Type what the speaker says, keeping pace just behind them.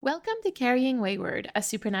Welcome to Carrying Wayward, a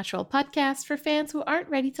supernatural podcast for fans who aren't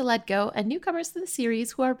ready to let go and newcomers to the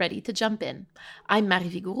series who are ready to jump in. I'm Marie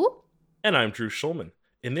Vigouroux. And I'm Drew Schulman.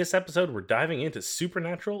 In this episode, we're diving into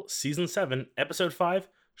Supernatural Season 7, Episode 5,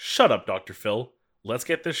 Shut Up, Dr. Phil. Let's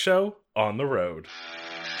get this show on the road.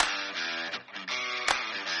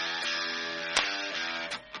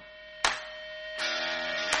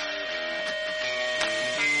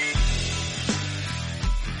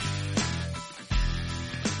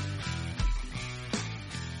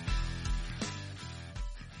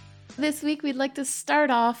 This week, we'd like to start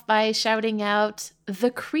off by shouting out The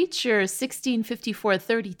Creature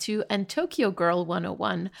 165432 and Tokyo Girl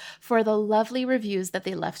 101 for the lovely reviews that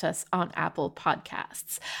they left us on Apple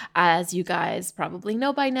Podcasts. As you guys probably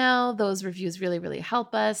know by now, those reviews really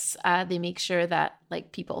help us. They make sure that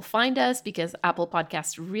people find us because Apple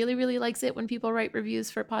Podcasts really likes it when people write reviews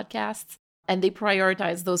for podcasts. And they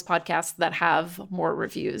prioritize those podcasts that have more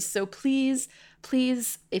reviews. So please,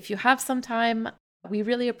 if you have some time, we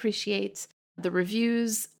really appreciate the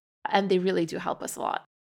reviews, and they really do help us a lot.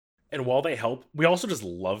 And while they help, we also just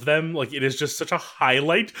love them. It is just such a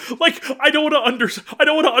highlight. I don't want to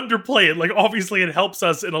underplay it. Obviously, it helps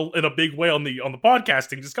us in a big way on the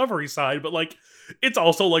podcasting discovery side. But it's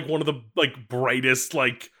also one of the brightest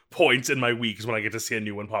points in my week is when I get to see a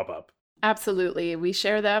new one pop up. Absolutely. We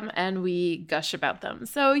share them and we gush about them.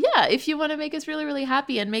 So yeah, if you want to make us really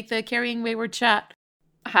happy and make the Carrying Wayward chat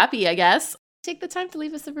happy, I guess, take the time to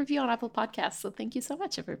leave us a review on Apple Podcasts. So thank you so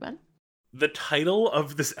much, everyone. The title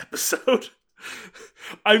of this episode,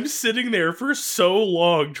 I'm sitting there for so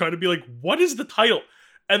long trying to be what is the title?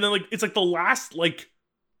 And then it's the last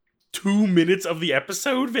 2 minutes of the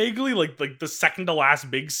episode vaguely, the second to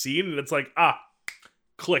last big scene, and it's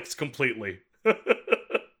clicked completely.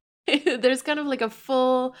 There's kind of a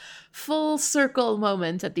full circle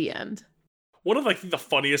moment at the end. One of the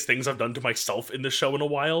funniest things I've done to myself in the show in a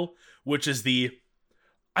while, which is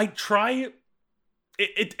I don't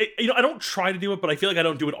try to do it, but I feel I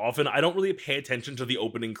don't do it often. I don't really pay attention to the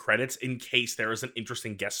opening credits in case there is an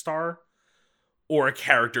interesting guest star or a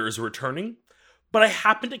character is returning. But I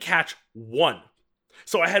happened to catch one.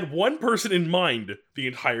 So I had one person in mind the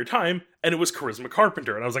entire time, and it was Charisma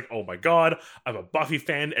Carpenter. And I was like, oh my god, I'm a Buffy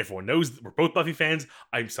fan. Everyone knows we're both Buffy fans.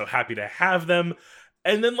 I'm so happy to have them.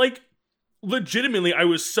 And then legitimately, I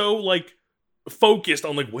was so focused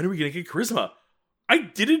on when are we gonna get Charisma? I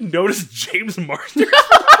didn't notice James Marsters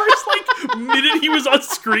the first minute he was on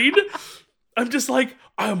screen. I'm just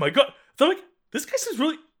oh my god. So this guy seems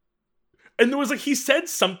really. And there was he said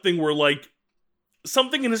something where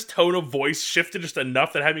something in his tone of voice shifted just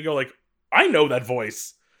enough that had me go I know that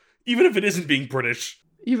voice, even if it isn't being British.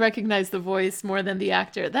 You recognize the voice more than the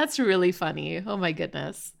actor. That's really funny. Oh my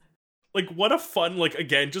goodness. What a fun,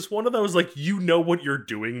 again, just one of those, you know what you're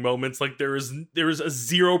doing moments. There is a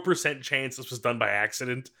 0% chance this was done by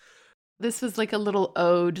accident. This was a little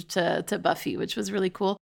ode to Buffy, which was really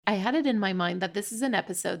cool. I had it in my mind that this is an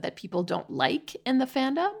episode that people don't like in the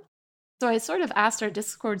fandom. So I sort of asked our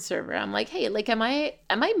Discord server, I'm hey, am I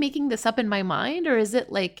making this up in my mind, or is it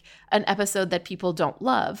an episode that people don't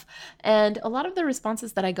love? And a lot of the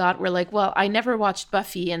responses that I got were well, I never watched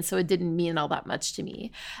Buffy, and so it didn't mean all that much to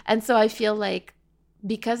me. And so I feel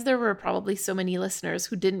because there were probably so many listeners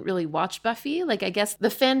who didn't really watch Buffy, I guess the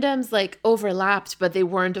fandoms overlapped, but they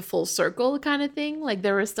weren't a full circle kind of thing.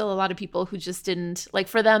 There were still a lot of people who just didn't,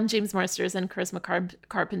 for them, James Marsters and Charisma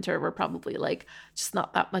Carpenter were probably just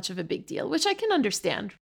not that much of a big deal, which I can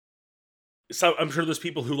understand. So I'm sure there's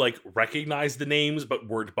people who recognize the names, but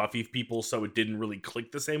weren't Buffy people, so it didn't really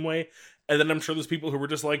click the same way. And then I'm sure there's people who were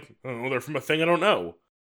just oh, they're from a thing I don't know.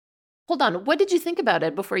 Hold on, what did you think about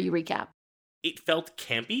it before you recap? It felt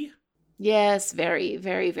campy. Yes, very.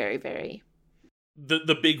 The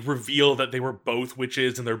big reveal that they were both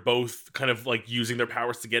witches and they're both kind of using their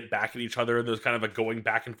powers to get back at each other, and there's kind of a going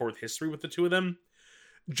back and forth history with the two of them,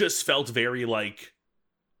 just felt very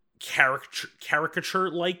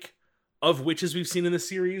caricature of witches we've seen in the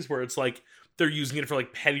series, where it's they're using it for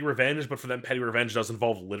petty revenge, but for them petty revenge does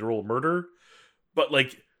involve literal murder. But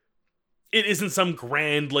it isn't some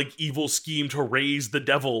grand evil scheme to raise the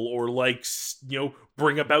devil or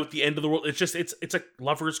bring about the end of the world. It's just it's a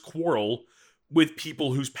lover's quarrel with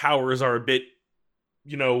people whose powers are a bit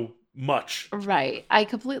much. Right. I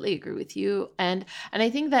completely agree with you. And I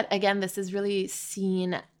think that again this is really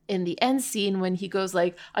seen in the end scene when he goes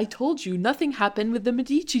I told you nothing happened with the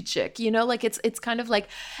Medici chick, it's kind of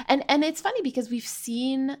and it's funny because we've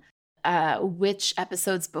seen witch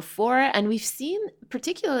episodes before, and we've seen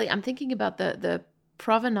particularly, I'm thinking about the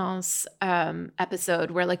Provenance episode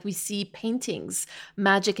where like we see paintings,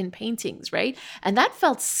 magic and paintings, right? And that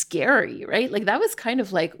felt scary, right? Like that was kind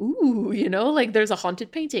of like, ooh, like there's a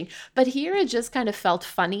haunted painting. But here it just kind of felt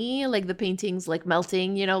funny, like the paintings like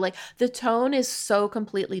melting, like the tone is so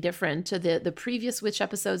completely different to the previous witch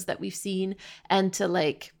episodes that we've seen and to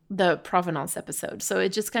like the Provenance episode. So it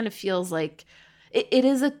just kind of feels like it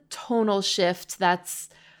is a tonal shift that's,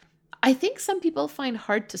 I think some people find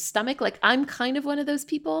hard to stomach. Like I'm kind of one of those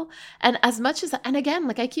people. And as much as, and again,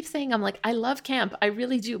 like I keep saying, I'm like, I love camp. I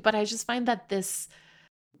really do. But I just find that this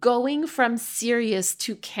going from serious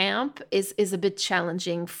to camp is a bit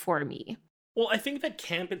challenging for me. Well, I think that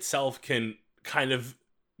camp itself can kind of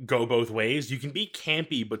go both ways. You can be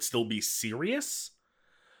campy, but still be serious.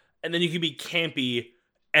 And then you can be campy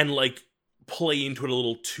and like play into it a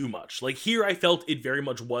little too much. Like here, I felt it very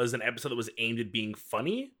much was an episode that was aimed at being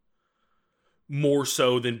funny. More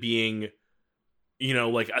so than being,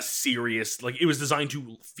 like a serious, like it was designed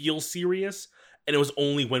to feel serious. And it was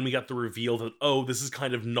only when we got the reveal that, oh, this is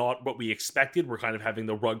kind of not what we expected. We're kind of having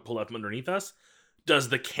the rug pulled out from underneath us. Does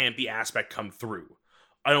the campy aspect come through?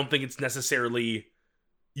 I don't think it's necessarily,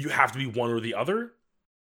 you have to be one or the other.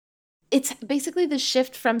 It's basically the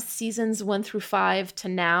shift from seasons 1 through 5 to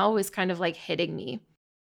now is kind of like hitting me.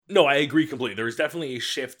 No, I agree completely. There is definitely a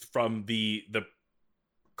shift from the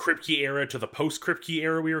Kripke era to the post-Kripke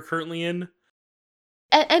era we are currently in.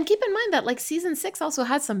 And keep in mind that like season 6 also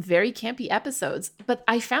had some very campy episodes, but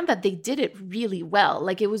I found that they did it really well.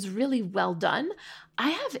 Like it was really well done. I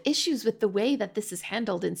have issues with the way that this is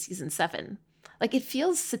handled in season 7. Like it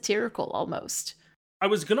feels satirical almost. I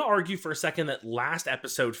was going to argue for a second that last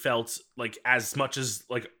episode felt like as much as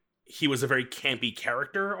like he was a very campy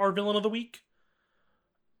character, our villain of the week.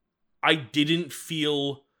 I didn't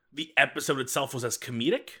feel the episode itself was as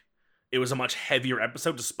comedic. It was a much heavier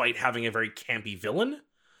episode despite having a very campy villain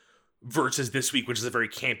versus this week, which is a very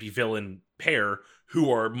campy villain pair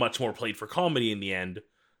who are much more played for comedy in the end.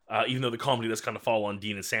 Even though the comedy does kind of fall on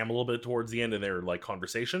Dean and Sam a little bit towards the end in their like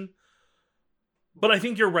conversation. But I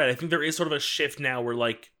think you're right. I think there is sort of a shift now where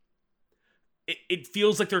like it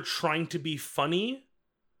feels like they're trying to be funny,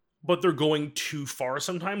 but they're going too far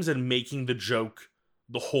sometimes and making the joke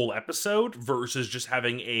the whole episode versus just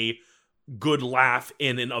having a good laugh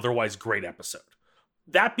in an otherwise great episode.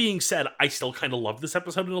 That being said, I still kind of love this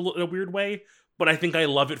episode in a weird way, but I think I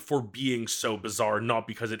love it for being so bizarre, not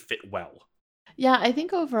because it fit well. Yeah, I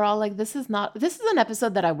think overall, like this is an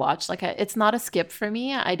episode that I watch. Like it's not a skip for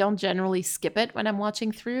me. I don't generally skip it when I'm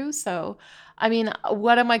watching through. So, I mean,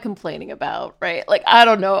 what am I complaining about, right? Like, I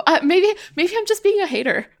don't know. Maybe I'm just being a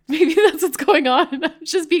hater. Maybe that's what's going on. I'm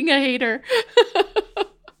just being a hater.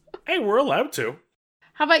 Hey, we're allowed to.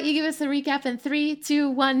 How about you give us a recap in 3, 2,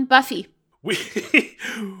 1, Buffy?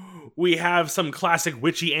 We have some classic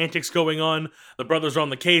witchy antics going on. The brothers are on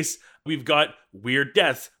the case. We've got weird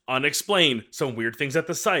deaths, unexplained, some weird things at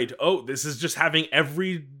the site. Oh, this is just having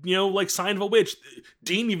every, like sign of a witch.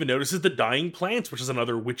 Dean even notices the dying plants, which is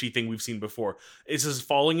another witchy thing we've seen before. This is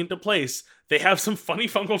falling into place. They have some funny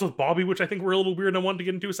phone calls with Bobby, which I think were a little weird and I wanted to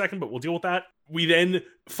get into a second, but we'll deal with that. We then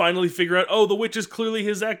finally figure out, oh, the witch is clearly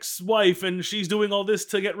his ex-wife and she's doing all this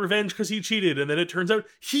to get revenge because he cheated. And then it turns out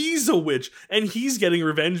he's a witch and he's getting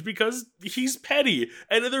revenge because he's petty.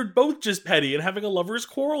 And they're both just petty and having a lover's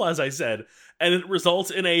quarrel, as I said. And it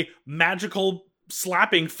results in a magical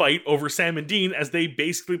slapping fight over Sam and Dean as they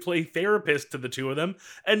basically play therapist to the two of them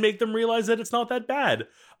and make them realize that it's not that bad.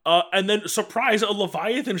 And then, surprise, a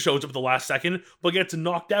Leviathan shows up at the last second, but gets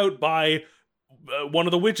knocked out by one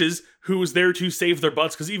of the witches who was there to save their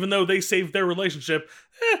butts, because even though they saved their relationship,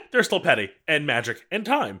 they're still petty, and magic, and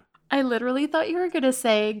time. I literally thought you were going to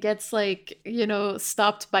say gets,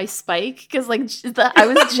 stopped by Spike, because, I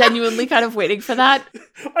was genuinely kind of waiting for that.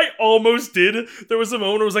 I almost did. There was a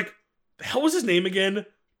moment where I was like, the hell was his name again?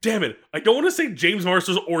 Damn it. I don't want to say James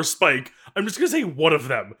Marsters or Spike. I'm just going to say one of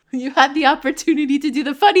them. You had the opportunity to do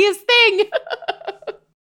the funniest thing.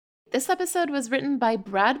 This episode was written by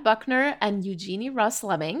Brad Buckner and Eugenie Ross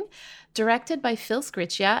Lemming, directed by Phil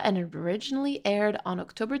Sgriccia, and originally aired on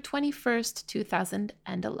October 21st,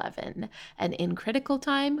 2011. And in Critical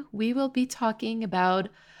Time, we will be talking about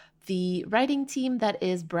the writing team that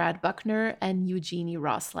is Brad Buckner and Eugenie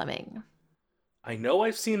Ross Lemming. I know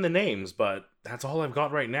I've seen the names, but that's all I've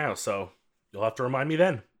got right now, so you'll have to remind me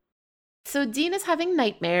then. So Dean is having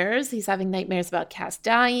nightmares. He's having nightmares about Cass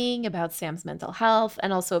dying, about Sam's mental health,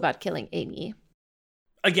 and also about killing Amy.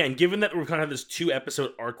 Again, given that we're kind of this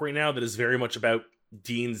 2-episode arc right now that is very much about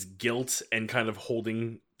Dean's guilt and kind of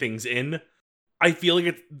holding things in, I feel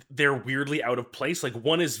like they're weirdly out of place. Like,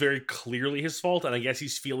 one is very clearly his fault, and I guess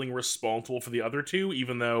he's feeling responsible for the other two,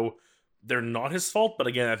 even though they're not his fault. But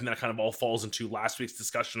again, I think that kind of all falls into last week's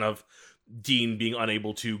discussion of Dean being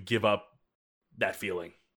unable to give up that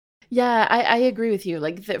feeling. Yeah, I agree with you.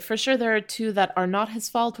 Like, for sure, there are two that are not his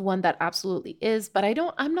fault, one that absolutely is, but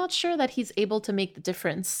I'm not sure that he's able to make the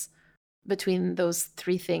difference between those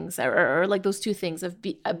three things, or like those two things of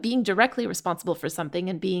being directly responsible for something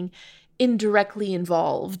and being indirectly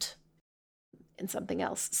involved in something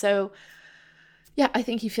else. So yeah, I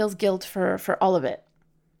think he feels guilt for all of it.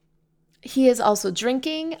 He is also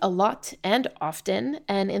drinking a lot and often,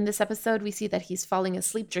 and in this episode we see that he's falling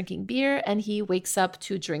asleep drinking beer and he wakes up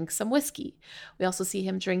to drink some whiskey. We also see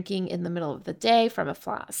him drinking in the middle of the day from a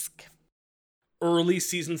flask. Early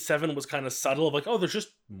season 7 was kind of subtle of like, oh, there's just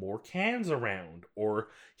more cans around, or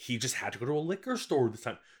he just had to go to a liquor store this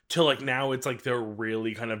time. Till like now it's like they're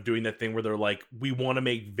really kind of doing that thing where they're like, we want to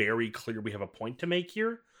make very clear we have a point to make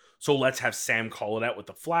here, so let's have Sam call it out with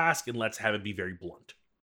the flask and let's have it be very blunt.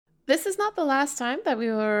 This is not the last time that we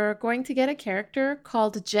were going to get a character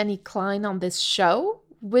called Jenny Klein on this show,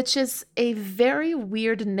 which is a very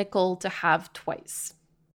weird nickel to have twice.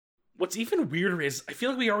 What's even weirder is I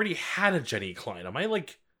feel like we already had a Jenny Klein. Am I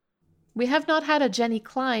like... We have not had a Jenny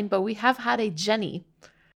Klein, but we have had a Jenny.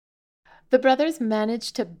 The brothers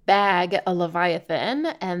managed to bag a Leviathan,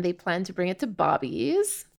 and they plan to bring it to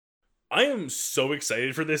Bobby's. I am so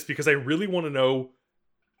excited for this because I really want to know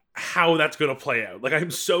how that's going to play out. Like,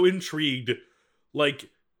 I'm so intrigued. Like,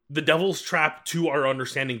 the Devil's Trap, to our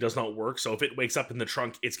understanding, does not work, so if it wakes up in the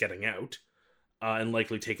trunk, it's getting out. And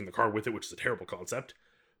likely taking the car with it, which is a terrible concept.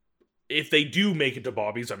 If they do make it to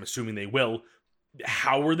Bobby's, I'm assuming they will,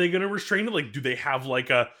 how are they going to restrain it? Like, do they have like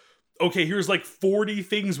a, okay, here's like 40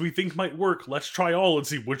 things we think might work, let's try all and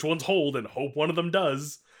see which ones hold and hope one of them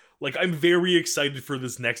does? Like, I'm very excited for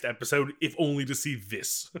this next episode, if only to see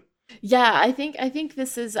this. Yeah, I think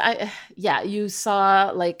this is, you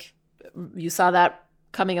saw that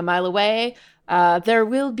coming a mile away. There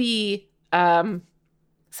will be some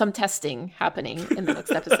testing happening in the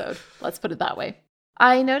next episode. Let's put it that way.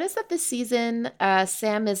 I noticed that this season,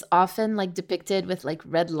 Sam is often like depicted with like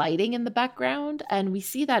red lighting in the background, and we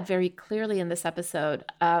see that very clearly in this episode.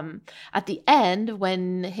 At the end,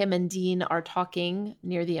 when him and Dean are talking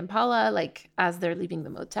near the Impala, like as they're leaving the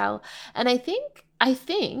motel, and I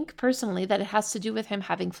think personally that it has to do with him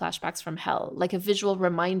having flashbacks from hell, like a visual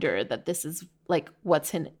reminder that this is like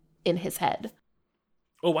what's in his head.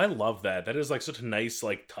 Oh, I love that. That is like such a nice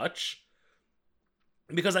like touch.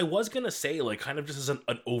 Because I was going to say, like, kind of just as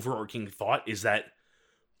an overarching thought, is that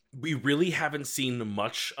we really haven't seen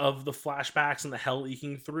much of the flashbacks and the hell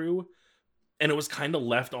leaking through. And it was kind of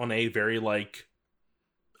left on a very, like,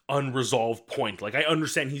 unresolved point. Like, I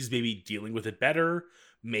understand he's maybe dealing with it better.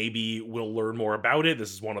 Maybe we'll learn more about it.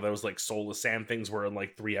 This is one of those, like, Soulless Sam things where in,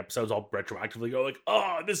 like, 3 episodes I'll retroactively go, like,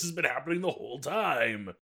 oh, this has been happening the whole time.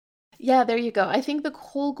 Yeah, there you go. I think the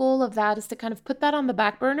whole goal of that is to kind of put that on the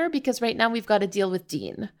back burner, because right now we've got to deal with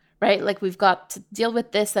Dean, right? Like, we've got to deal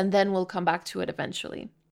with this and then we'll come back to it eventually.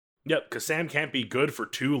 Yep, because Sam can't be good for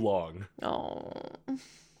too long.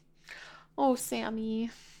 Oh, Sammy.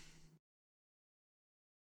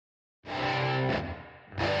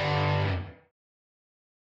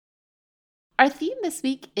 Our theme this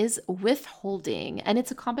week is withholding, and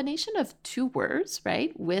it's a combination of two words,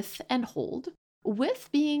 right? With and hold. With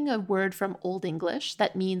being a word from Old English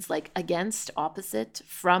that means like against, opposite,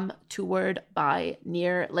 from, toward, by,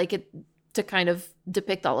 near, like it to kind of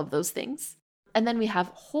depict all of those things. And then we have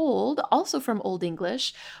hold, also from Old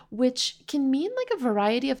English, which can mean like a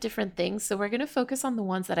variety of different things. So we're going to focus on the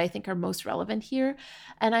ones that I think are most relevant here.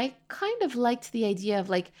 And I kind of liked the idea of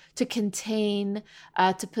like to contain,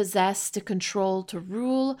 to possess, to control, to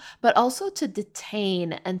rule, but also to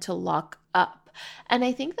detain and to lock up. And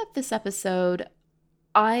I think that this episode,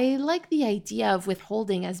 I like the idea of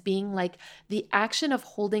withholding as being like the action of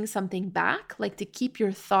holding something back, like to keep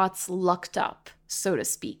your thoughts locked up, so to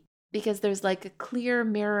speak. Because there's like a clear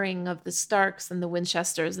mirroring of the Starks and the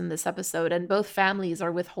Winchesters in this episode, and both families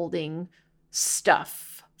are withholding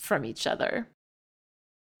stuff from each other.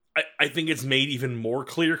 I think it's made even more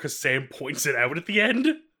clear because Sam points it out at the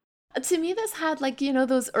end. To me, this had like, you know,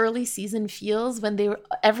 those early season feels when they were,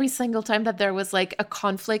 every single time that there was like a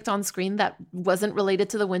conflict on screen that wasn't related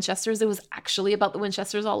to the Winchesters, it was actually about the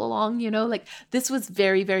Winchesters all along, you know, like this was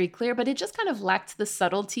very, very clear, but it just kind of lacked the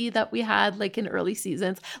subtlety that we had like in early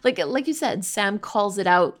seasons. Like you said, Sam calls it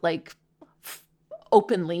out like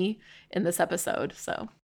openly in this episode. So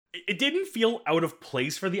it didn't feel out of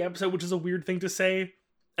place for the episode, which is a weird thing to say.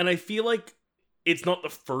 And I feel like it's not the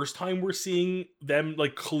first time we're seeing them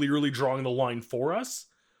like clearly drawing the line for us,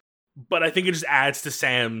 but I think it just adds to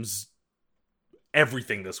Sam's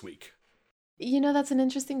everything this week. That's an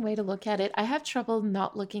interesting way to look at it. I have trouble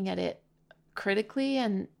not looking at it critically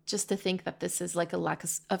and just to think that this is like a lack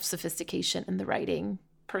of sophistication in the writing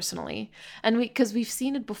personally. And because we've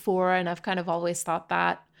seen it before and I've kind of always thought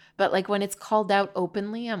that, but like when it's called out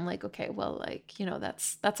openly, I'm like, okay, well, like,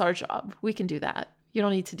 that's our job. We can do that. You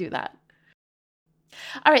don't need to do that.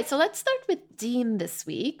 All right, so let's start with Dean this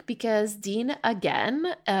week because Dean,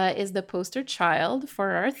 again, is the poster child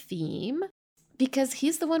for our theme because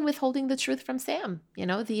he's the one withholding the truth from Sam.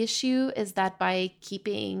 The issue is that by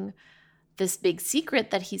keeping this big secret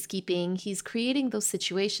that he's keeping, he's creating those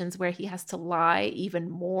situations where he has to lie even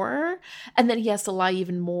more, and then he has to lie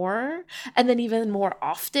even more, and then even more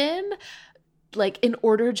often, like in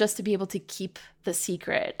order just to be able to keep the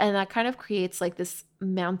secret. And that kind of creates like this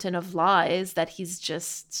mountain of lies that he's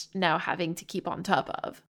just now having to keep on top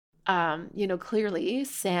of. Clearly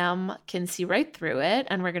Sam can see right through it,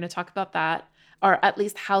 and we're going to talk about that, or at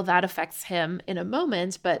least how that affects him in a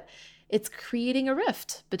moment, but it's creating a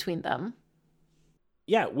rift between them.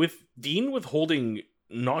 Yeah, with Dean withholding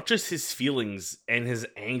not just his feelings and his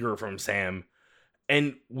anger from Sam,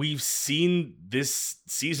 and we've seen this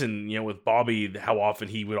season, with Bobby, how often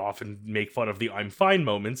he would often make fun of the I'm fine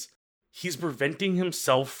moments. He's preventing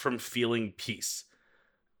himself from feeling peace.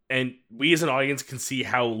 And we as an audience can see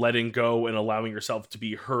how letting go and allowing yourself to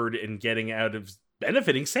be heard and getting out of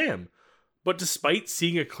benefiting Sam. But despite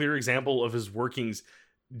seeing a clear example of his workings,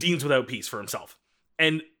 Dean's without peace for himself.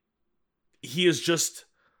 And he is just,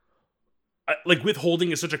 like,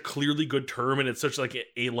 withholding is such a clearly good term, and it's such like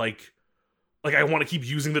a I want to keep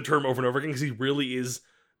using the term over and over again because he really is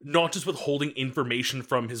not just withholding information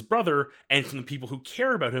from his brother and from the people who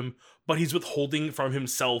care about him, but he's withholding from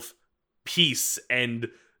himself peace and,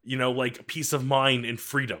 peace of mind and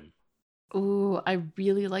freedom. Ooh, I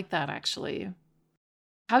really like that, actually.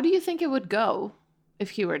 How do you think it would go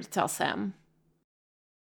if he were to tell Sam?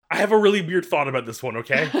 I have a really weird thought about this one,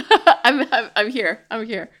 okay? I'm here.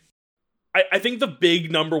 I think the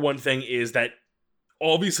big number one thing is that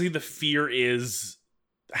obviously the fear is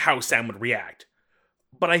how Sam would react.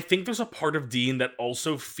 But I think there's a part of Dean that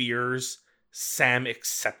also fears Sam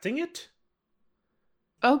accepting it.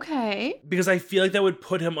 Okay. Because I feel like that would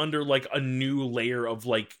put him under like a new layer of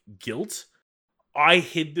like guilt. I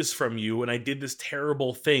hid this from you and I did this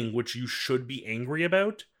terrible thing which you should be angry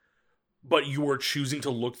about, but you are choosing to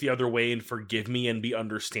look the other way and forgive me and be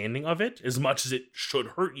understanding of it as much as it should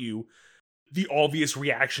hurt you. The obvious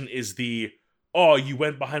reaction is oh, you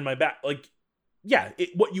went behind my back. Like, yeah,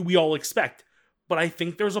 we all expect. But I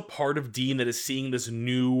think there's a part of Dean that is seeing this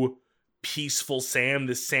new, peaceful Sam,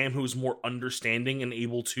 this Sam who's more understanding and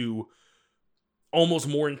able to almost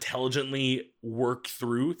more intelligently work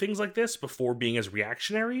through things like this before being as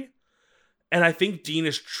reactionary. And I think Dean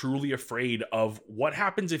is truly afraid of what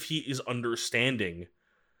happens if he is understanding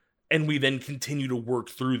and we then continue to work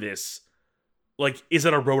through this. Like, is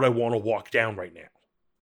it a road I want to walk down right now?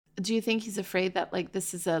 Do you think he's afraid that like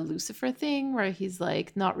this is a Lucifer thing where he's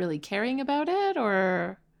like not really caring about it,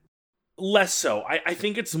 or? Less so. I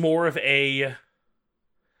think it's more of the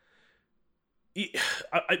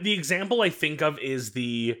example I think of is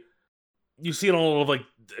you see it on a lot of like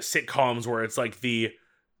sitcoms where it's like the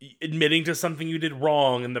admitting to something you did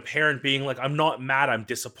wrong and the parent being like, I'm not mad, I'm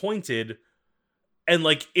disappointed. And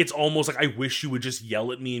like, it's almost like, I wish you would just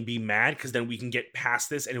yell at me and be mad because then we can get past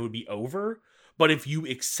this and it would be over. But if you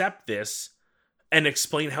accept this and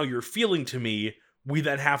explain how you're feeling to me, we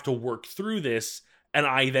then have to work through this. And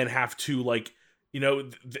I then have to like,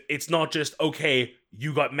 it's not just, okay,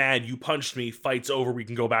 you got mad, you punched me, fight's over, we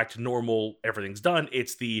can go back to normal, everything's done.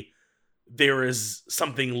 It's there is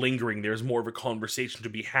something lingering. There's more of a conversation to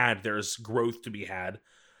be had. There's growth to be had.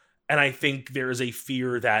 And I think there is a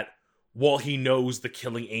fear that while he knows the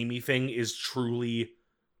killing Amy thing is truly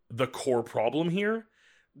the core problem here,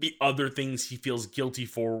 the other things he feels guilty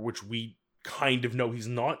for, which we kind of know he's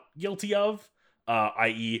not guilty of,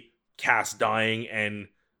 i.e. Cass dying and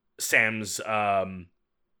Sam's,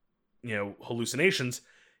 hallucinations,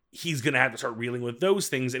 he's going to have to start reeling with those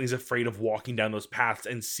things, and he's afraid of walking down those paths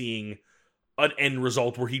and seeing an end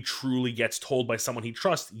result where he truly gets told by someone he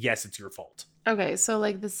trusts, yes, it's your fault. Okay, so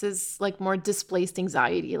like this is like more displaced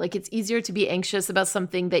anxiety. Like it's easier to be anxious about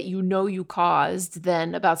something that you caused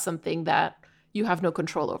than about something that you have no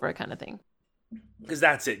control over, kind of thing. Because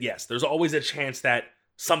that's it, yes. There's always a chance that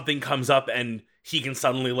something comes up and he can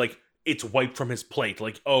suddenly, like, it's wiped from his plate.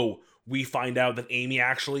 Like, oh, we find out that Amy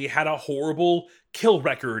actually had a horrible kill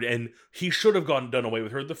record and he should have done away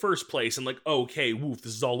with her in the first place. And like, okay, woof,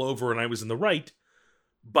 this is all over and I was in the right.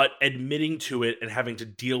 But admitting to it and having to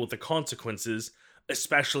deal with the consequences,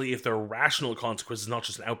 especially if they're rational consequences, not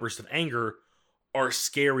just an outburst of anger, are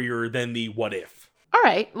scarier than the what if. All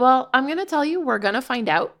right. Well, I'm going to tell you, we're going to find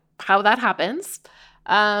out how that happens.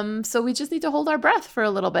 So we just need to hold our breath for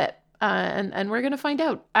a little bit. And we're going to find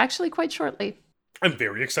out actually quite shortly. I'm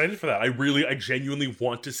very excited for that. I genuinely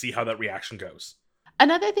want to see how that reaction goes.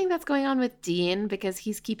 Another thing that's going on with Dean, because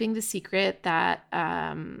he's keeping the secret, that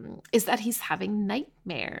is that he's having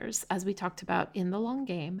nightmares, as we talked about in the long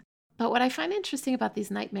game. But what I find interesting about these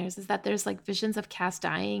nightmares is that there's like visions of Cass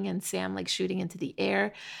dying and Sam like shooting into the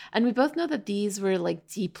air. And we both know that these were like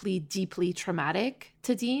deeply, deeply traumatic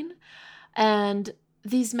to Dean. And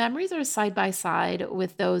these memories are side by side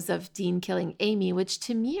with those of Dean killing Amy, which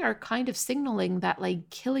to me are kind of signaling that like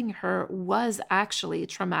killing her was actually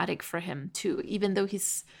traumatic for him too, even though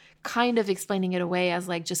he's kind of explaining it away as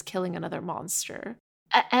like just killing another monster.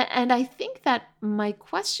 And I think that my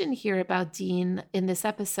question here about Dean in this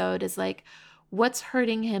episode is like, what's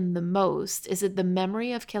hurting him the most? Is it the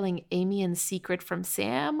memory of killing Amy in secret from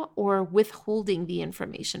Sam or withholding the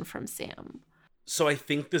information from Sam? So I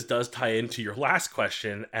think this does tie into your last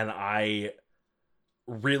question, and I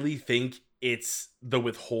really think it's the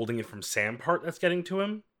withholding it from Sam part that's getting to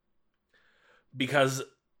him. Because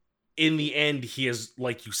in the end, he is,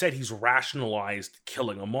 like you said, he's rationalized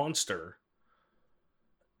killing a monster,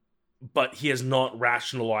 but he has not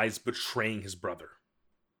rationalized betraying his brother.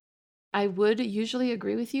 I would usually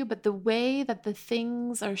agree with you, but the way that the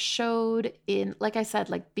things are showed in, like I said,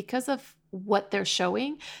 like because of what they're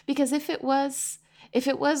showing, because if it was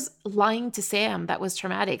lying to Sam that was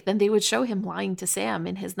traumatic, then they would show him lying to Sam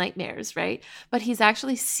in his nightmares, right? But he's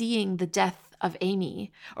actually seeing the death of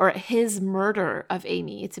Amy, or his murder of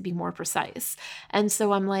Amy, to be more precise. And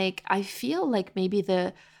so I'm like, I feel like maybe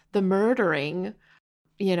the murdering,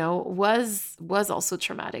 was also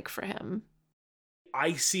traumatic for him.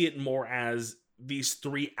 I see it more as these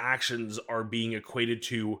three actions are being equated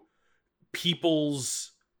to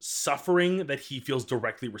people's suffering that he feels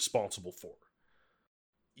directly responsible for.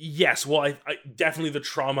 Yes, well, I definitely the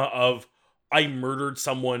trauma of I murdered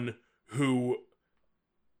someone who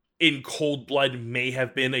in cold blood may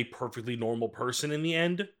have been a perfectly normal person in the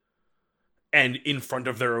end, and in front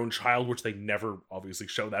of their own child, which they never obviously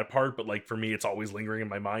show that part, but like for me it's always lingering in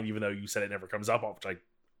my mind, even though you said it never comes up, which I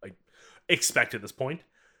expect at this point.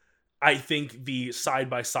 I think the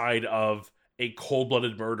side-by-side of a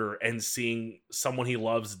cold-blooded murder and seeing someone he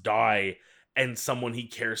loves die and someone he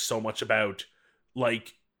cares so much about,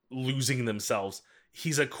 like, losing themselves,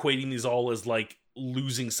 he's equating these all as, like,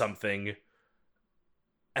 losing something.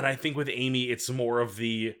 And I think with Amy, it's more of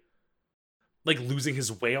the, like, losing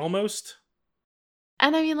his way almost.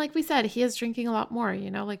 And I mean, like we said, he is drinking a lot more,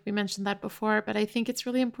 like we mentioned that before, but I think it's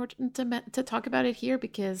really important to talk about it here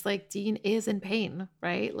because like Dean is in pain,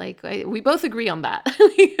 right? Like we both agree on that.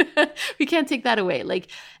 We can't take that away. Like,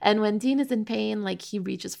 and when Dean is in pain, like he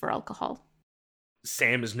reaches for alcohol.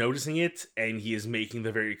 Sam is noticing it and he is making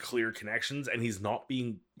the very clear connections and he's not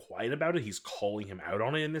being quiet about it. He's calling him out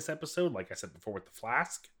on it in this episode. Like I said before with the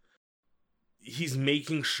flask, he's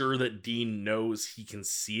making sure that Dean knows he can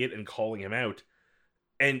see it and calling him out.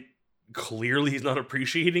 And clearly he's not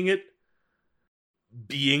appreciating it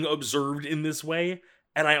being observed in this way.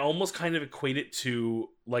 And I almost kind of equate it to,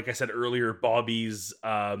 like I said earlier, Bobby's,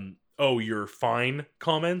 oh, you're fine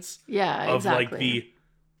comments. Yeah, of exactly. Like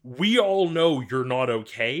we all know you're not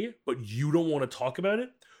okay, but you don't want to talk about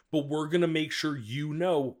it. But we're going to make sure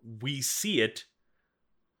we see it.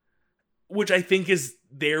 Which I think is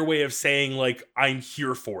their way of saying, like, I'm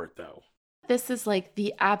here for it, though. This is like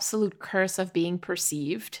the absolute curse of being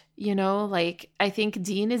perceived, like I think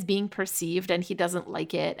Dean is being perceived and he doesn't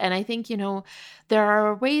like it. And I think, there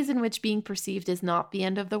are ways in which being perceived is not the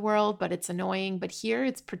end of the world, but it's annoying. But here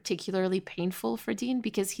it's particularly painful for Dean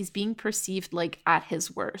because he's being perceived like at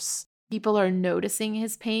his worst. People are noticing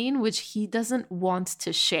his pain, which he doesn't want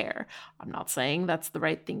to share. I'm not saying that's the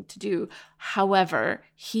right thing to do. However,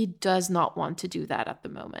 he does not want to do that at the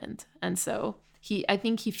moment. And so I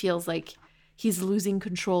think he feels like he's losing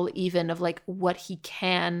control even of like what he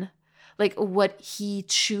can, like what he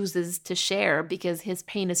chooses to share because his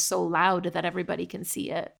pain is so loud that everybody can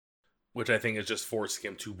see it. Which I think is just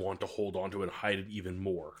forcing him to want to hold on to it and hide it even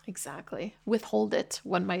more. Exactly. Withhold it,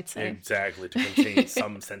 one might say. Exactly, to maintain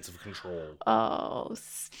some sense of control. Oh,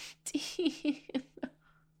 Steve.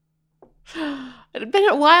 It had been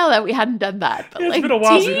a while that we hadn't done that. But It's like, been a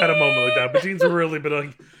while Dean? since we've had a moment like that, but Dean's really been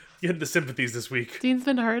like Getting the sympathies this week. Dean's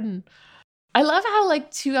been hurting. I love how,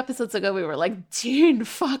 like, 2 episodes ago we were like, Dean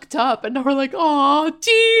fucked up. And now we're like, oh,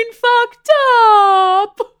 Dean fucked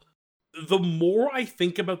up. The more I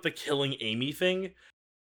think about the killing Amy thing,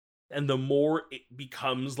 and the more it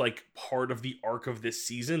becomes, like, part of the arc of this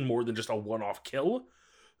season, more than just a one-off kill,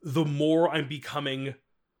 the more I'm becoming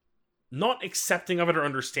not accepting of it or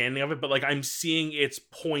understanding of it, but, like, I'm seeing its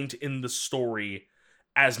point in the story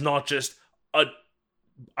as not just a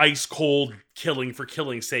ice-cold killing for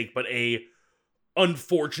killing's sake, but a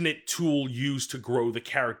unfortunate tool used to grow the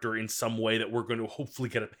character in some way that we're going to hopefully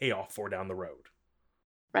get a payoff for down the road.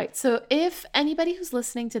 Right. So if anybody who's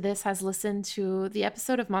listening to this has listened to the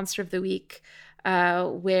episode of Monster of the Week,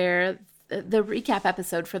 where the recap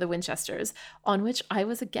episode for the Winchesters, on which I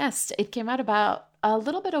was a guest, it came out about a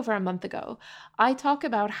little bit over a month ago. I talk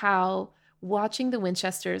about how watching the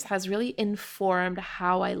Winchesters has really informed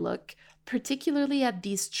how I look, particularly at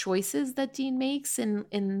these choices that Dean makes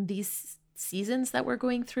in these seasons that we're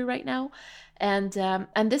going through right now. And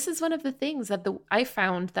this is one of the things that I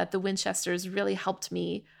found that the Winchesters really helped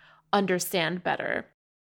me understand better.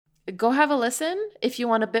 Go have a listen if you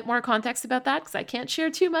want a bit more context about that, because I can't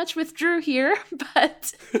share too much with Drew here,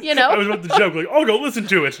 but, you know. I was about to joke, like, oh, go listen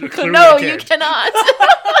to it. Clearly No, you cannot.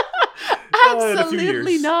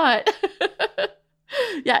 Absolutely in not.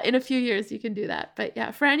 Yeah, in a few years you can do that. But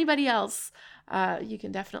yeah, for anybody else, you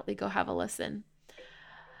can definitely go have a listen.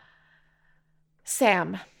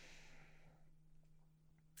 Sam.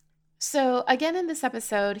 So again, in this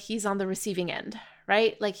episode, he's on the receiving end,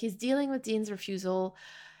 right? Like, he's dealing with Dean's refusal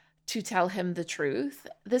to tell him the truth.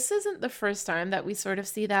 This isn't the first time that we sort of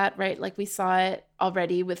see that, right? Like, we saw it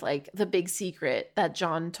already with, like, the big secret that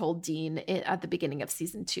John told Dean at the beginning of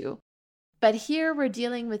season 2. But here we're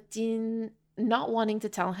dealing with Dean not wanting to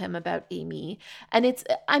tell him about Amy. And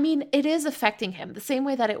it is affecting him the same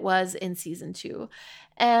way that it was in season 2.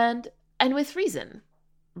 And with reason,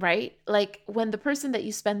 right? Like, when the person that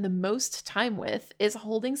you spend the most time with is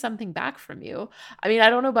holding something back from you. I mean, I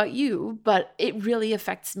don't know about you, but it really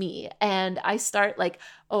affects me. And I start, like,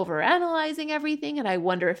 overanalyzing everything, and I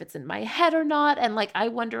wonder if it's in my head or not. And, like, I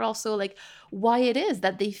wonder also, like, why it is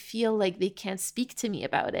that they feel like they can't speak to me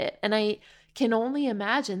about it. And I can only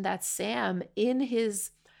imagine that Sam, in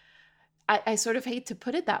his, I sort of hate to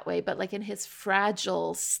put it that way, but, like, in his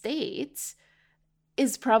fragile state,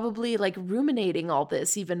 is probably, like, ruminating all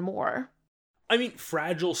this even more. I mean,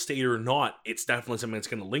 fragile state or not, it's definitely something that's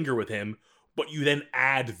going to linger with him, but you then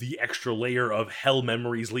add the extra layer of hell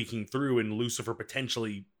memories leaking through and Lucifer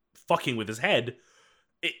potentially fucking with his head,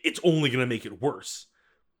 it's only going to make it worse.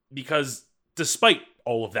 Because despite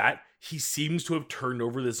all of that, he seems to have turned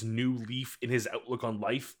over this new leaf in his outlook on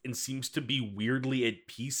life and seems to be weirdly at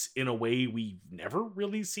peace in a way we've never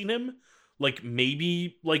really seen him. Like,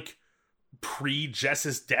 maybe, like,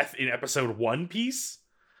 pre-Jess's death in episode 1 piece.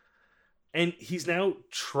 And he's now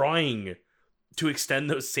trying to extend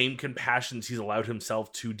those same compassions he's allowed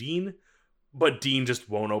himself to Dean, but Dean just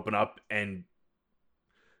won't open up, and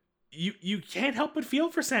you can't help but feel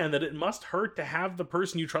for Sam that it must hurt to have the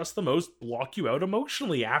person you trust the most block you out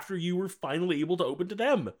emotionally after you were finally able to open to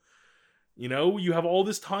them. You know, you have all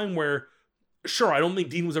this time where, sure, I don't think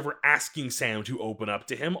Dean was ever asking Sam to open up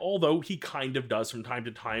to him, although he kind of does from time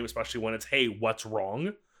to time, especially when it's, hey, what's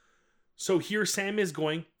wrong? So here Sam is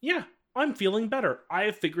going, yeah, I'm feeling better. I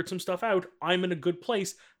have figured some stuff out. I'm in a good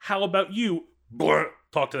place. How about you? Blur,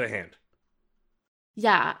 talk to the hand.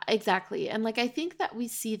 Yeah, exactly. And, like, I think that we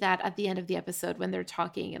see that at the end of the episode when they're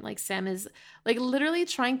talking, and, like, Sam is, like, literally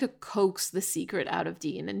trying to coax the secret out of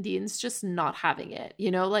Dean, and Dean's just not having it, you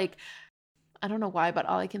know? Like, I don't know why, but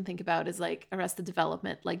all I can think about is, like, Arrested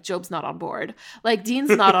Development. Like, Job's not on board. Like, Dean's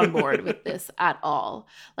not on board with this at all.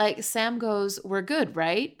 Like, Sam goes, we're good,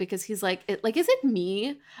 right? Because he's like, is it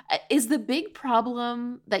me? Is the big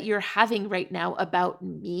problem that you're having right now about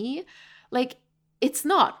me? Like, it's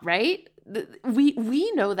not, right?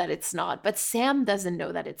 We know that it's not, but Sam doesn't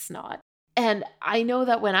know that it's not. And I know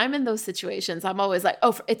that when I'm in those situations, I'm always like,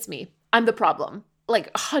 oh, it's me. I'm the problem.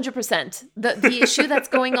 Like, 100%. The issue that's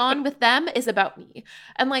going on with them is about me.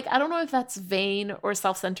 And, like, I don't know if that's vain or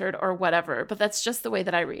self-centered or whatever, but that's just the way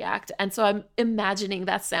that I react. And so I'm imagining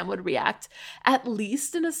that Sam would react at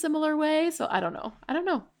least in a similar way. So I don't know.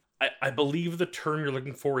 I believe the term you're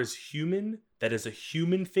looking for is human. That is a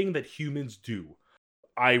human thing that humans do.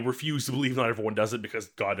 I refuse to believe not everyone does it, because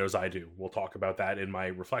God knows I do. We'll talk about that in my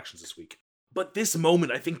reflections this week. But this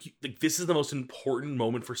moment, I think, like, this is the most important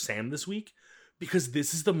moment for Sam this week, because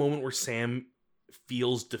this is the moment where Sam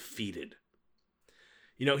feels defeated.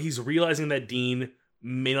 You know, he's realizing that Dean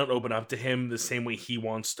may not open up to him the same way he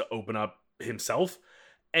wants to open up himself.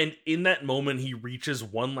 And in that moment, he reaches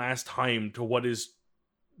one last time to what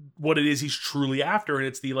it is he's truly after, and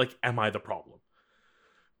it's the, like, am I the problem?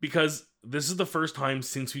 Because this is the first time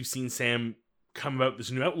since we've seen Sam come about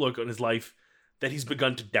this new outlook on his life that he's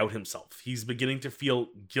begun to doubt himself. He's beginning to feel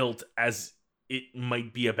guilt as it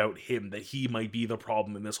might be about him, that he might be the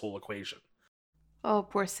problem in this whole equation. Oh,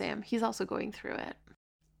 poor Sam. He's also going through it.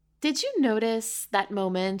 Did you notice that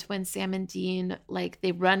moment when Sam and Dean, like,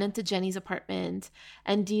 they run into Jenny's apartment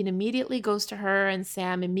and Dean immediately goes to her and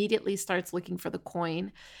Sam immediately starts looking for the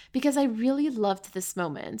coin? Because I really loved this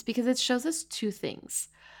moment because it shows us two things.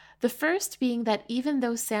 The first being that even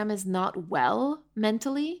though Sam is not well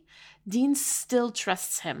mentally, Dean still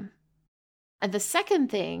trusts him. And the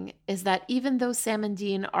second thing is that even though Sam and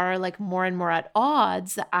Dean are, like, more and more at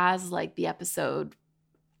odds as, like, the episode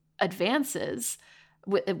advances,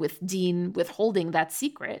 with Dean withholding that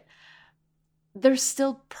secret, they're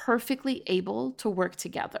still perfectly able to work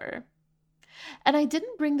together. And I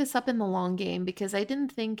didn't bring this up in the long game because I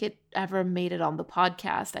didn't think it ever made it on the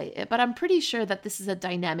podcast. But I'm pretty sure that this is a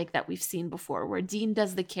dynamic that we've seen before, where Dean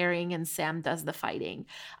does the carrying and Sam does the fighting.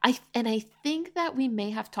 I think that we may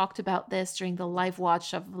have talked about this during the live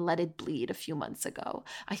watch of Let It Bleed a few months ago.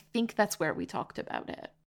 I think that's where we talked about it.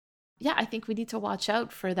 Yeah, I think we need to watch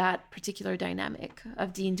out for that particular dynamic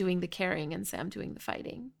of Dean doing the carrying and Sam doing the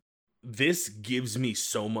fighting. This gives me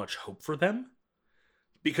so much hope for them,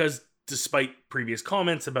 because despite previous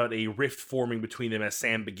comments about a rift forming between them as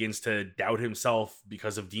Sam begins to doubt himself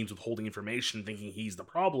because of Dean's withholding information, thinking he's the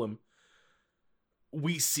problem,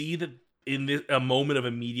 we see that in a moment of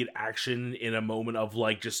immediate action, in a moment of,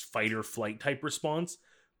 like, just fight or flight type response,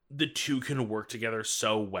 the two can work together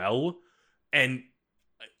so well. And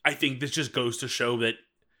I think this just goes to show that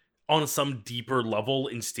on some deeper level,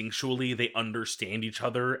 instinctually, they understand each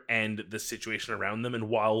other and the situation around them. And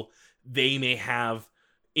while they may have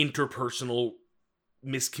interpersonal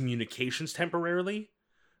miscommunications temporarily,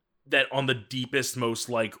 that on the deepest, most,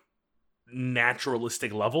 like,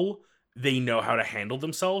 naturalistic level, they know how to handle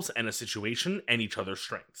themselves and a situation and each other's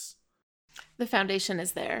strengths. The foundation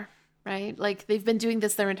is there, right? Like, they've been doing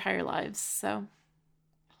this their entire lives, so...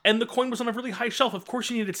 And the coin was on a really high shelf. Of course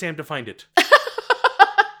you needed Sam to find it.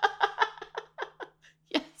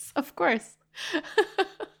 Yes, of course.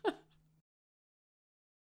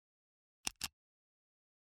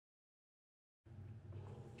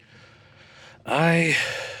 I've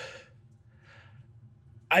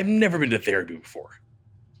never been to therapy before.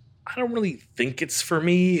 I don't really think it's for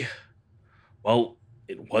me. Well,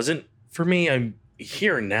 it wasn't for me. I'm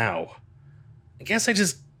here now. I guess I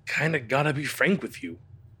just kind of gotta be frank with you.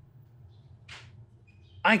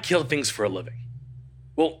 I kill things for a living.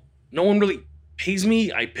 Well, no one really pays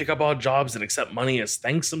me. I pick up odd jobs and accept money as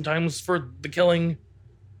thanks sometimes for the killing.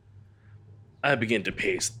 I begin to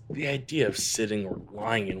pace. The idea of sitting or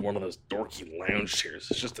lying in one of those dorky lounge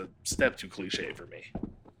chairs is just a step too cliche for me.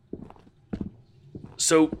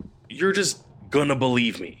 So, you're just gonna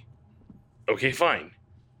believe me. Okay, fine.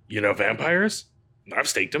 You know vampires? I've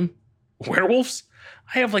staked them. Werewolves?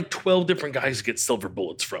 I have like 12 different guys to get silver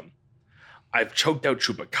bullets from. I've choked out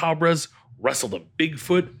chupacabras, wrestled a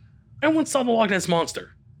Bigfoot. I once saw the Loch Ness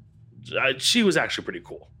Monster. She was actually pretty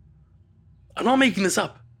cool. I'm not making this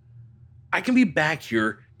up. I can be back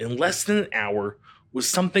here in less than an hour with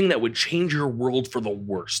something that would change your world for the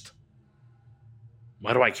worst.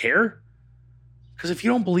 Why do I care? Because if you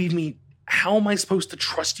don't believe me, how am I supposed to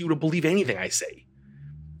trust you to believe anything I say?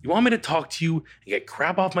 You want me to talk to you and get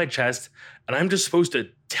crap off my chest, and I'm just supposed to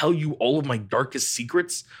tell you all of my darkest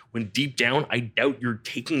secrets when deep down I doubt you're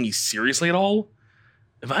taking me seriously at all?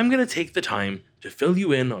 If I'm going to take the time to fill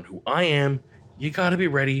you in on who I am, you gotta be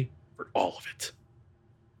ready for all of it.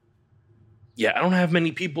 Yeah, I don't have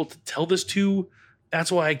many people to tell this to.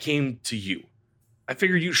 That's why I came to you. I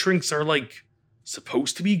figured you shrinks are, like,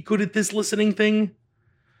 supposed to be good at this listening thing.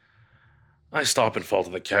 I stop and fall to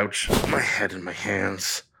the couch, my head in my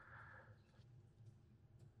hands.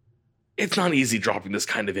 It's not easy dropping this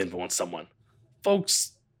kind of info on someone.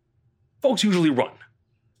 Folks usually run.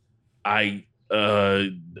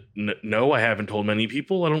 No, I haven't told many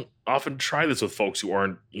people. I don't often try this with folks who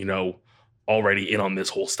aren't, already in on this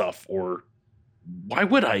whole stuff, or why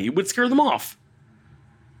would I? It would scare them off.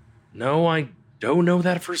 No, I don't know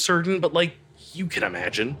that for certain, but, you can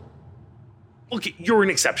imagine. Look, you're an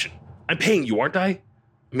exception. I'm paying you, aren't I?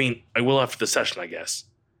 I mean, I will after the session, I guess.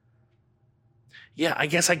 Yeah, I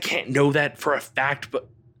guess I can't know that for a fact, but...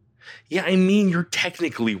 Yeah, I mean, you're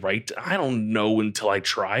technically right. I don't know until I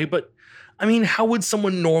try, but... I mean, how would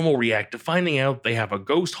someone normal react to finding out they have a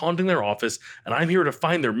ghost haunting their office, and I'm here to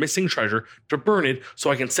find their missing treasure, to burn it,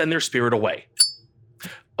 so I can send their spirit away?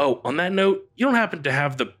 Oh, on that note, you don't happen to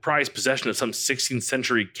have the prized possession of some 16th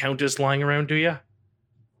century countess lying around, do you?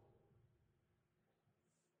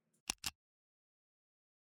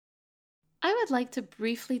 I would like to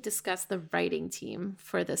briefly discuss the writing team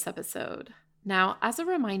for this episode. Now, as a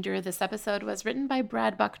reminder, this episode was written by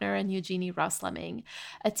Brad Buckner and Eugenie Ross-Lemming,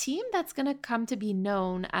 a team that's going to come to be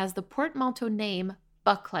known as the portmanteau name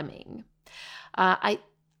Buck-Lemming.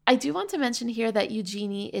 I do want to mention here that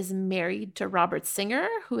Eugenie is married to Robert Singer,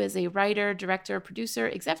 who is a writer, director, producer,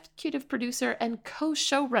 executive producer, and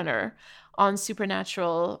co-showrunner on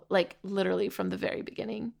Supernatural, like literally from the very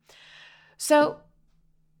beginning. So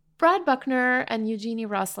Brad Buckner and Eugenie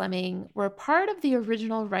Ross-Lemming were part of the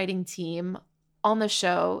original writing team on the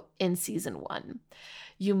show in season 1.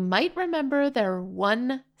 You might remember their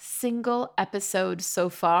one single episode so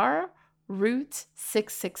far, Route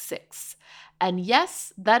 666. And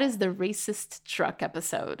yes, that is the racist truck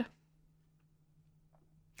episode.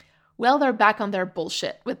 Well, they're back on their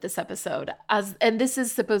bullshit with this episode, and this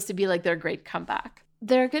is supposed to be like their great comeback.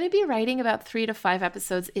 They're going to be writing about 3 to 5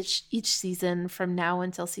 episodes each season from now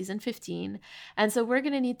until season 15, and so we're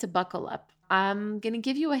going to need to buckle up. I'm going to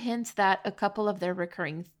give you a hint that a couple of their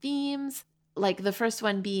recurring themes, like the first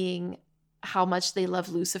one being how much they love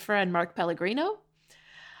Lucifer and Mark Pellegrino.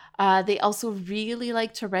 They also really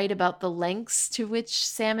like to write about the lengths to which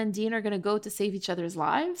Sam and Dean are going to go to save each other's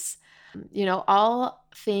lives. You know, all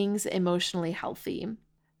things emotionally healthy.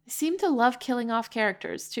 They seem to love killing off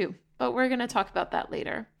characters too, but we're going to talk about that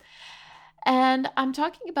later. And I'm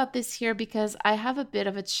talking about this here because I have a bit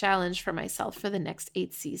of a challenge for myself for the next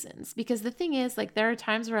 8 seasons. Because the thing is, like, there are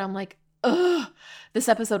times where I'm like, ugh, this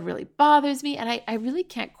episode really bothers me. And I really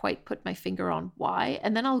can't quite put my finger on why.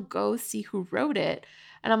 And then I'll go see who wrote it.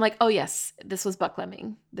 And I'm like, oh yes, this was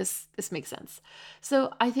Buck-Lemming. This makes sense.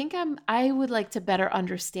 So I think I would like to better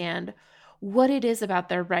understand what it is about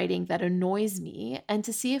their writing that annoys me, and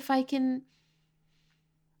to see if I can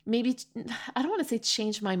maybe, I don't want to say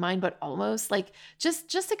change my mind, but almost like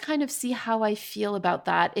just to kind of see how I feel about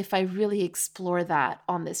that if I really explore that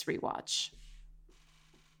on this rewatch.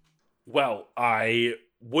 Well, I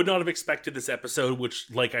would not have expected this episode,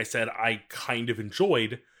 which, like I said, I kind of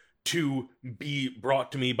enjoyed, to be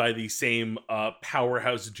brought to me by the same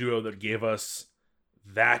powerhouse duo that gave us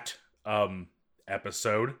that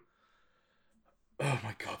episode. Oh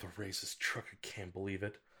my god, the racist truck, I can't believe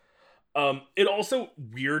it. It also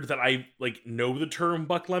weird that I like know the term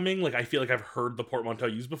Buck-Lemming. Like, I feel like I've heard the portmanteau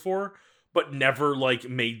used before, but never like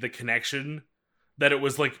made the connection that it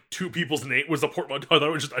was like 2 people's name was a portmanteau. I thought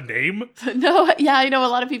it was just a name. No, yeah, I know a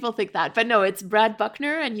lot of people think that, but no, it's Brad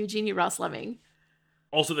Buckner and Eugenie Ross-Lemming.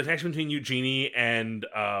 Also, the connection between Eugenie and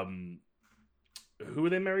who are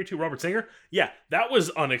they married to? Robert Singer? Yeah, that was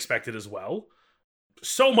unexpected as well.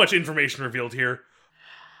 So much information revealed here.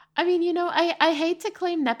 I mean, you know, I hate to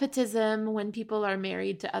claim nepotism when people are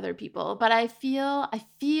married to other people, but I feel,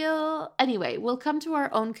 anyway, we'll come to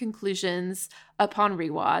our own conclusions upon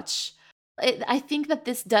rewatch. I think that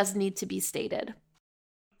this does need to be stated.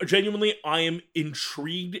 Genuinely, I am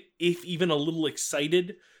intrigued, if even a little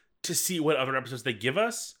excited, to see what other episodes they give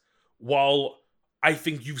us, while I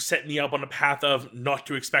think you've set me up on a path of not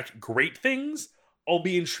to expect great things. I'll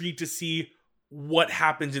be intrigued to see what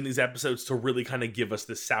happens in these episodes to really kind of give us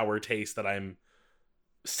this sour taste that I'm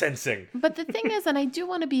sensing. But the thing is, and I do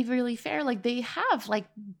want to be really fair, like, they have like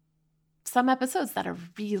some episodes that are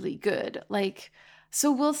really good. Like,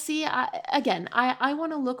 so we'll see. I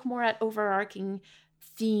want to look more at overarching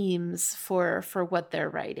themes for what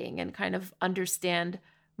they're writing and kind of understand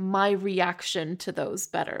my reaction to those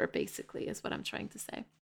better, basically, is what I'm trying to say.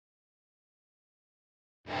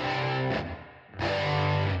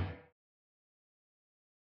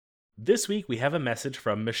 This week, we have a message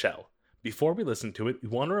from Michelle. Before we listen to it, we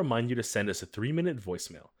want to remind you to send us a 3-minute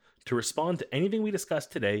voicemail. To respond to anything we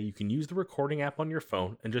discussed today, you can use the recording app on your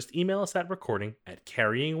phone and just email us that recording at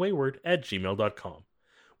carryingwayward@gmail.com.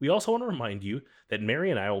 We also want to remind you that Mary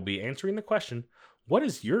and I will be answering the question, what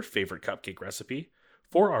is your favorite cupcake recipe?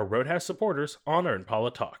 For our Roadhouse supporters, Honor and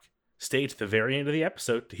Paula Talk. Stay to the very end of the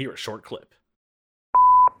episode to hear a short clip.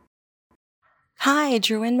 Hi,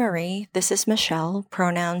 Drew and Marie. This is Michelle,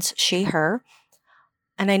 pronouns she, her.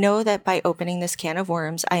 And I know that by opening this can of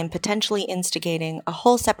worms, I am potentially instigating a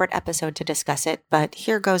whole separate episode to discuss it, but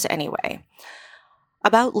here goes anyway.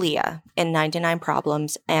 About Leah in 99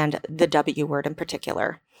 Problems, and the W word in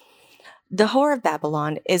particular. The Whore of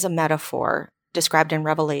Babylon is a metaphor described in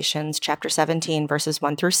Revelations chapter 17, verses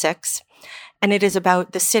 1 through 6, and it is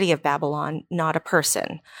about the city of Babylon, not a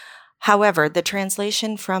person. However, the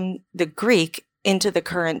translation from the Greek into the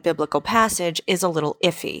current biblical passage is a little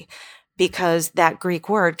iffy, because that Greek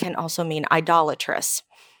word can also mean idolatrous.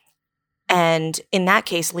 And in that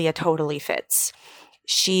case, Leah totally fits.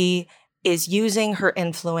 She is using her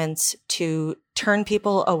influence to turn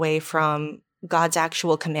people away from God's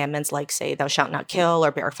actual commandments, like, say, thou shalt not kill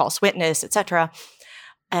or bear false witness, etc.,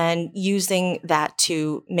 and using that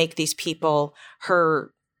to make these people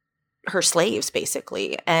her slaves,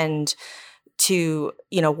 basically, and to,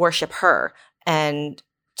 worship her and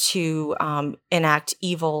to enact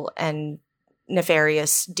evil and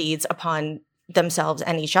nefarious deeds upon themselves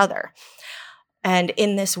and each other. And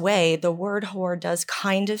in this way, the word whore does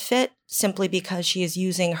kind of fit, simply because she is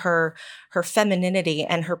using her femininity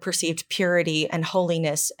and her perceived purity and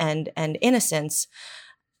holiness and innocence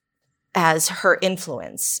as her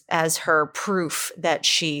influence, as her proof that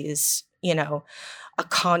she's, a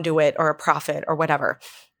conduit or a prophet or whatever.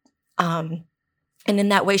 And in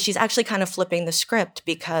that way, she's actually kind of flipping the script,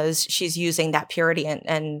 because she's using that purity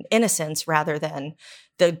and innocence rather than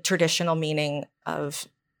the traditional meaning of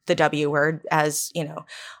the W word as,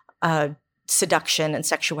 seduction and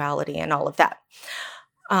sexuality and all of that.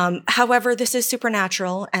 However, this is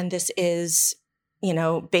supernatural, and this is,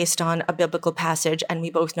 based on a biblical passage, and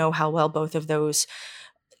we both know how well both of those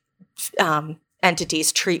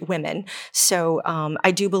entities treat women. So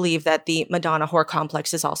I do believe that the Madonna whore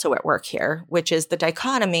complex is also at work here, which is the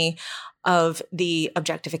dichotomy of the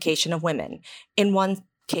objectification of women. In one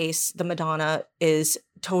case, the Madonna is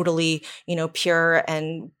totally, pure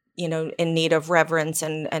and, in need of reverence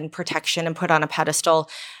and protection and put on a pedestal.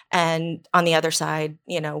 And on the other side,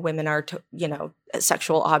 women are,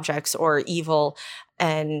 sexual objects or evil.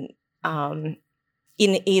 And in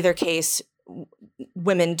either case,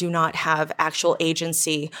 women do not have actual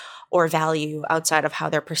agency or value outside of how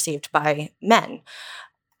they're perceived by men.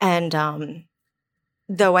 And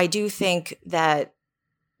though I do think that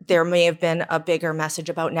there may have been a bigger message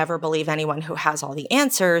about never believe anyone who has all the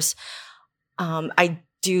answers, I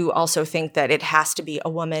do also think that it has to be a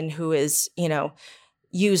woman who is,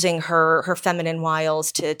 using her feminine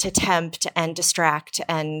wiles to tempt and distract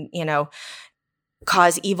and,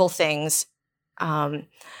 cause evil things.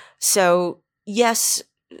 So yes,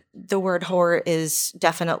 the word whore is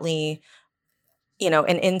definitely,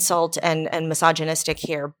 an insult and misogynistic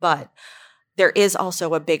here, but there is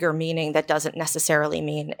also a bigger meaning that doesn't necessarily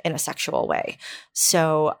mean in a sexual way.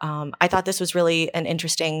 So I thought this was really an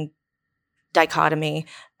interesting dichotomy,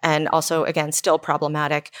 and also, again, still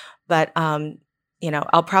problematic. But,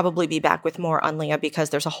 I'll probably be back with more on Leah, because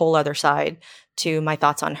there's a whole other side to my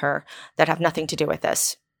thoughts on her that have nothing to do with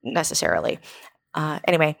this necessarily.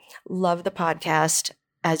 Anyway, love the podcast.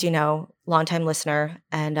 As you know, longtime listener,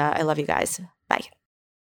 and I love you guys. Bye.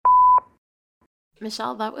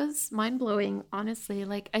 Michelle, that was mind-blowing, honestly.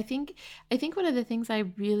 Like, I think one of the things I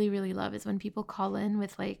really, really love is when people call in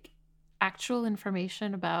with like actual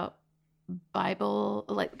information about Bible,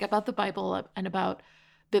 like about the Bible and about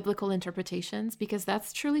biblical interpretations, because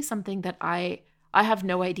that's truly something that I have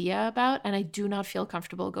no idea about, and I do not feel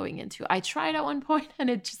comfortable going into. I tried at one point and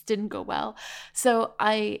it just didn't go well. So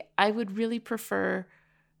I would really prefer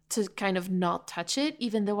to kind of not touch it,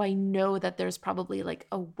 even though I know that there's probably like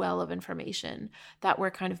a well of information that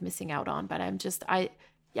we're kind of missing out on. But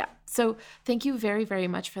yeah. So thank you very, very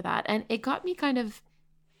much for that. And it got me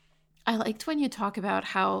I liked when you talk about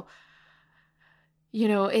how,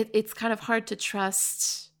 it's kind of hard to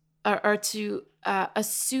trust or to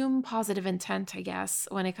assume positive intent, I guess,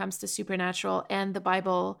 when it comes to supernatural and the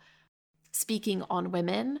Bible speaking on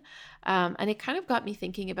women. And it kind of got me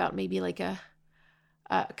thinking about maybe like a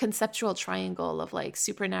conceptual triangle of like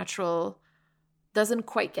supernatural doesn't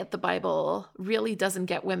quite get the Bible, really doesn't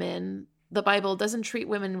get women. The Bible doesn't treat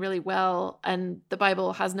women really well, and the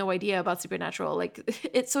Bible has no idea about supernatural. Like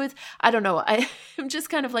it's I don't know. I'm just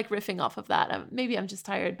kind of like riffing off of that. Maybe I'm just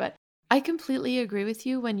tired, but I completely agree with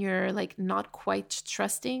you when you're like not quite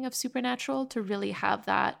trusting of supernatural to really have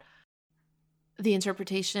the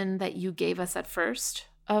interpretation that you gave us at first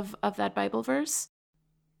of that Bible verse.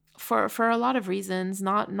 For a lot of reasons,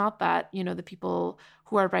 not that, the people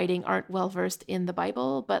who are writing aren't well versed in the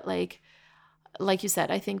Bible, but like you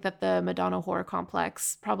said, I think that the Madonna whore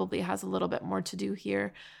complex probably has a little bit more to do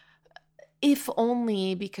here, if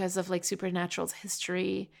only because of like Supernatural's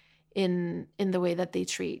history in the way that they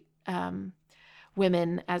treat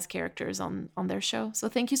women as characters on their show. So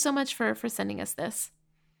thank you so much for sending us this.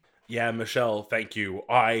 Yeah, Michelle, thank you.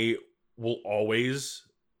 I will always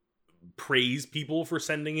praise people for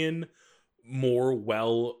sending in more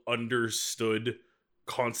well understood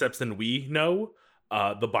concepts than we know.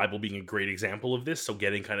 The Bible being a great example of this. So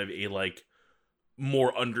getting kind of a like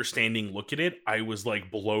more understanding look at it, I was like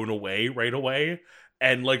blown away right away.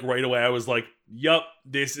 And like right away I was like, yup,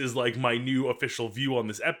 this is like my new official view on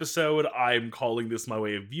this episode. I'm calling this my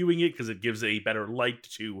way of viewing it because it gives a better light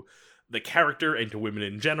to the character and to women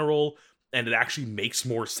in general, and it actually makes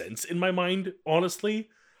more sense in my mind, honestly.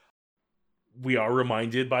 We are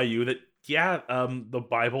reminded by you that the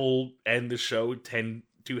Bible and the show tend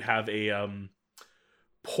to have a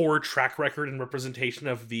poor track record and representation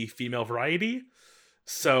of the female variety.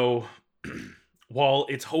 So while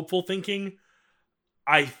it's hopeful thinking,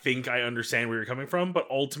 I think I understand where you're coming from, but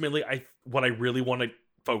ultimately what I really want to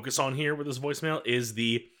focus on here with this voicemail is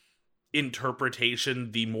the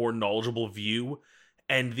interpretation, the more knowledgeable view,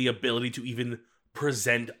 and the ability to even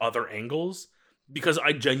present other angles, because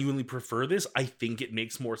I genuinely prefer this. I think it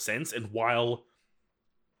makes more sense, and while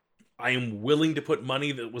I am willing to put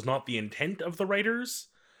money that was not the intent of the writers,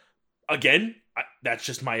 again, that's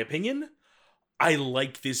just my opinion, I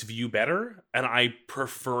like this view better, and I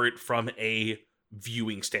prefer it from a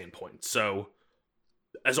viewing standpoint. So,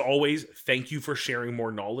 as always, thank you for sharing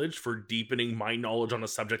more knowledge, for deepening my knowledge on a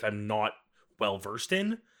subject I'm not well versed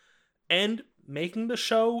in, and making the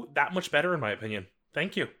show that much better, in my opinion.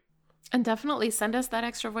 Thank you. And definitely send us that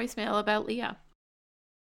extra voicemail about Leah.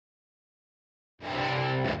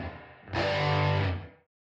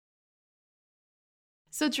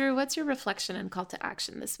 So, Drew, what's your reflection and call to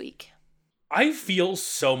action this week? I feel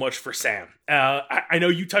so much for Sam. I know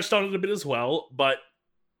you touched on it a bit as well, but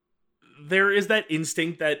there is that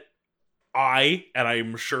instinct that and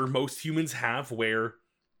I'm sure most humans have, where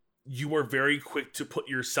you are very quick to put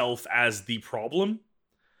yourself as the problem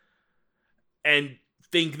and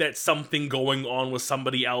think that something going on with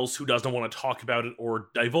somebody else who doesn't want to talk about it or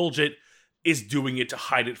divulge it is doing it to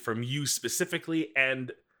hide it from you specifically.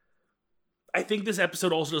 And I think this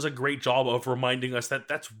episode also does a great job of reminding us that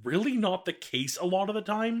that's really not the case a lot of the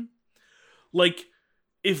time. Like,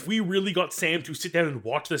 if we really got Sam to sit down and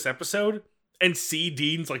watch this episode and see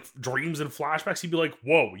Dean's like dreams and flashbacks, he'd be like,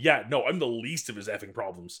 whoa, yeah, no, I'm the least of his effing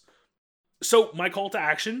problems. So my call to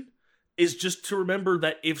action is just to remember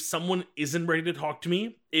that if someone isn't ready to talk to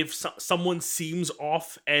me, if someone seems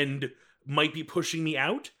off and might be pushing me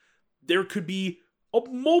out, there could be a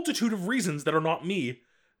multitude of reasons that are not me.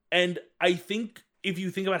 And I think if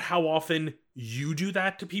you think about how often you do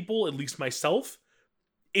that to people, at least myself,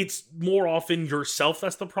 it's more often yourself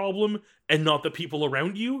that's the problem and not the people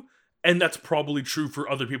around you. And that's probably true for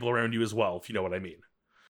other people around you as well, if you know what I mean.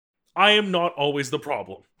 I am not always the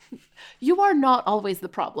problem. You are not always the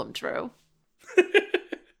problem, Drew.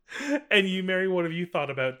 And you, Mary, what have you thought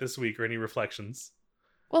about this week, or any reflections?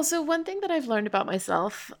 Well, so one thing that I've learned about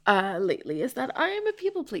myself lately is that I am a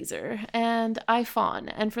people pleaser and I fawn.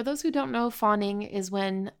 And for those who don't know, fawning is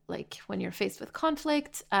when you're faced with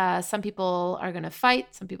conflict, some people are going to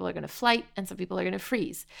fight, some people are going to flight, and some people are going to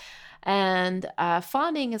freeze. And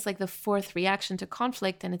fawning is like the fourth reaction to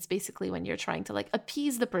conflict, and it's basically when you're trying to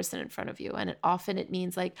appease the person in front of you, and it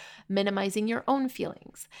means minimizing your own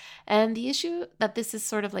feelings. And the issue that this is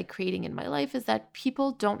sort of creating in my life is that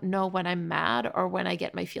people don't know when I'm mad or when I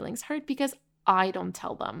get my feelings hurt because I don't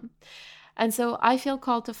tell them. And so I feel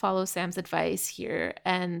called to follow Sam's advice here,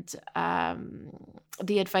 and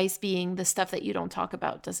the advice being the stuff that you don't talk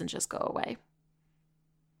about doesn't just go away.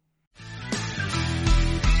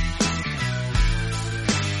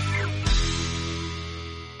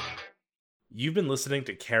 You've been listening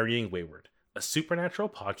to Carrying Wayward, a supernatural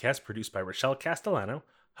podcast produced by Rochelle Castellano,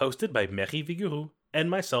 hosted by Mary Vigouroux, and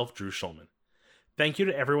myself, Drew Schulman. Thank you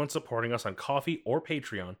to everyone supporting us on Ko-fi or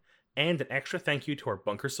Patreon, and an extra thank you to our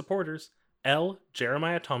bunker supporters, Elle,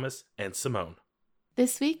 Jeremiah Thomas, and Simone.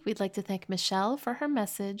 This week, we'd like to thank Michelle for her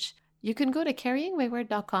message. You can go to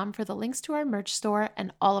carryingwayward.com for the links to our merch store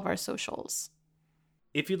and all of our socials.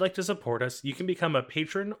 If you'd like to support us, you can become a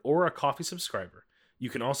patron or a Ko-fi subscriber. You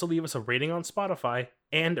can also leave us a rating on Spotify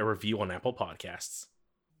and a review on Apple Podcasts.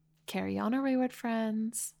 Carry on, our wayward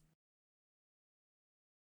friends.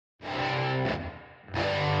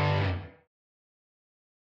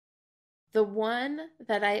 The one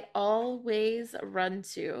that I always run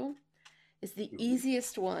to is the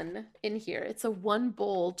easiest one in here. It's a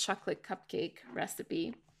 1-bowl chocolate cupcake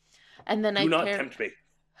recipe. And then Do not tempt me.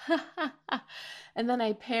 And then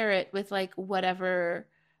I pair it with whatever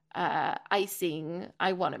icing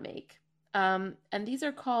I want to make. And these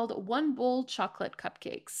are called 1-bowl chocolate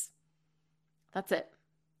cupcakes. That's it.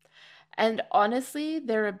 And honestly,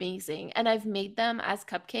 they're amazing. And I've made them as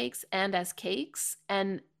cupcakes and as cakes,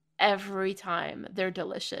 and every time they're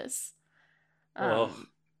delicious.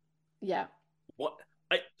 Yeah. What?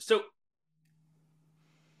 So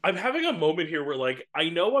I'm having a moment here where I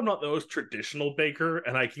know I'm not the most traditional baker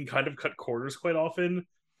and I can kind of cut corners quite often,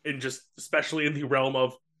 and just especially in the realm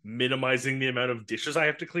of minimizing the amount of dishes I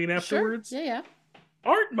have to clean afterwards. Sure. Yeah.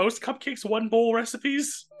 Aren't most cupcakes one bowl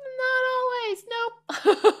recipes? Not always.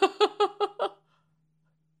 Nope.